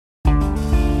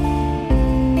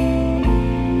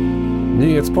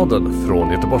Nyhetspodden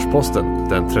från Göteborgs-Posten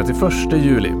den 31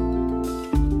 juli.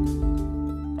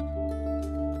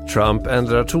 Trump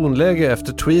ändrar tonläge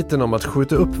efter tweeten om att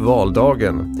skjuta upp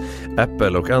valdagen.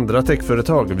 Apple och andra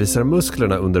techföretag visar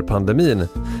musklerna under pandemin.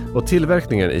 Och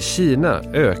tillverkningen i Kina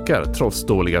ökar trots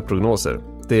dåliga prognoser.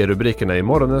 Det är rubrikerna i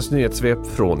morgonens nyhetssvep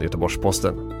från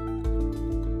Göteborgs-Posten.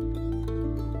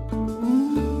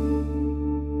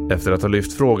 Efter att ha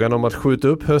lyft frågan om att skjuta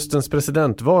upp höstens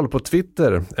presidentval på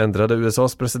Twitter ändrade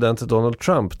USAs president Donald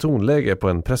Trump tonläge på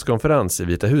en presskonferens i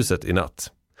Vita huset i natt.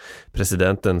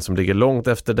 Presidenten, som ligger långt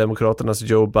efter demokraternas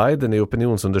Joe Biden i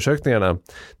opinionsundersökningarna,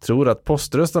 tror att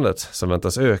poströstandet, som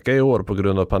väntas öka i år på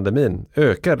grund av pandemin,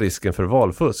 ökar risken för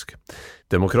valfusk.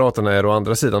 Demokraterna är å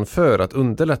andra sidan för att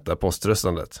underlätta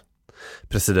poströstandet.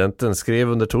 Presidenten skrev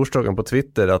under torsdagen på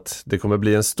Twitter att det kommer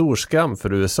bli en stor skam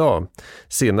för USA.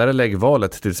 Senare lägg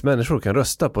valet tills människor kan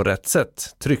rösta på rätt sätt,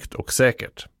 tryggt och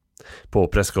säkert. På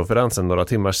presskonferensen några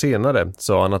timmar senare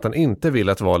sa han att han inte vill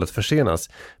att valet försenas,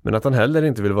 men att han heller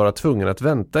inte vill vara tvungen att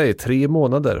vänta i 3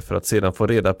 månader för att sedan få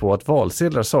reda på att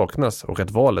valsedlar saknas och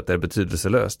att valet är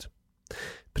betydelselöst.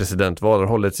 Presidentval har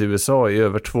hållits i USA i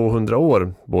över 200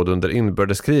 år, både under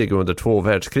inbördeskrig och under 2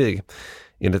 världskrig.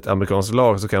 Enligt amerikansk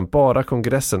lag så kan bara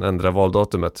kongressen ändra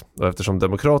valdatumet, och eftersom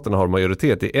demokraterna har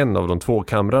majoritet i en av de 2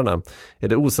 kamrarna är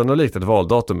det osannolikt att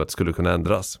valdatumet skulle kunna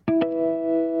ändras.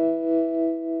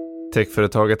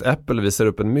 Techföretaget Apple visar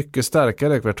upp en mycket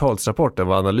starkare kvartalsrapport än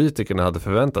vad analytikerna hade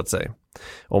förväntat sig.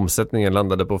 Omsättningen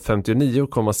landade på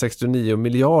 59,69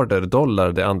 miljarder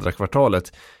dollar det andra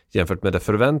kvartalet jämfört med det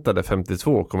förväntade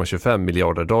 52,25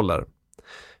 miljarder dollar.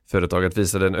 Företaget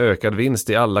visade en ökad vinst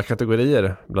i alla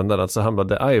kategorier, bland annat så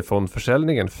hamnade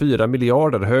iPhone-försäljningen 4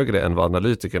 miljarder högre än vad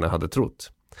analytikerna hade trott.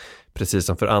 Precis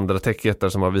som för andra techjättar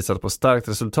som har visat på starkt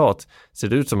resultat ser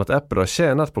det ut som att Apple har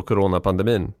tjänat på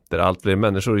coronapandemin, där allt fler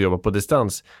människor jobbar på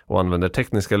distans och använder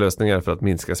tekniska lösningar för att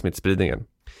minska smittspridningen.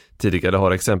 Tidigare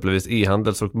har exempelvis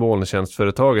e-handels- och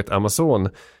molntjänstföretaget Amazon,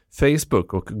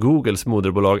 Facebook och Googles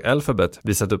moderbolag Alphabet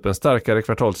visat upp en starkare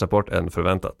kvartalsrapport än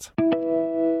förväntat.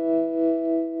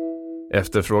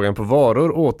 Efterfrågan på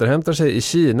varor återhämtar sig i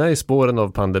Kina i spåren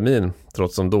av pandemin.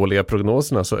 Trots de dåliga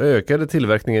prognoserna så ökade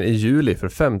tillverkningen i juli för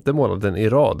 5:e månaden i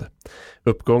rad.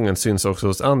 Uppgången syns också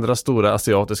hos andra stora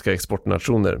asiatiska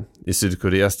exportnationer. I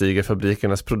Sydkorea stiger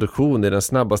fabrikernas produktion i den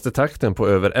snabbaste takten på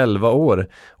över 11 år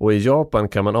och i Japan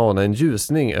kan man ana en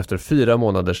ljusning efter 4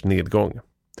 månaders nedgång.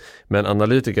 Men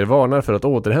analytiker varnar för att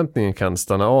återhämtningen kan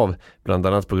stanna av, bland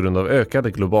annat på grund av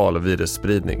ökad global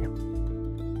virusspridning.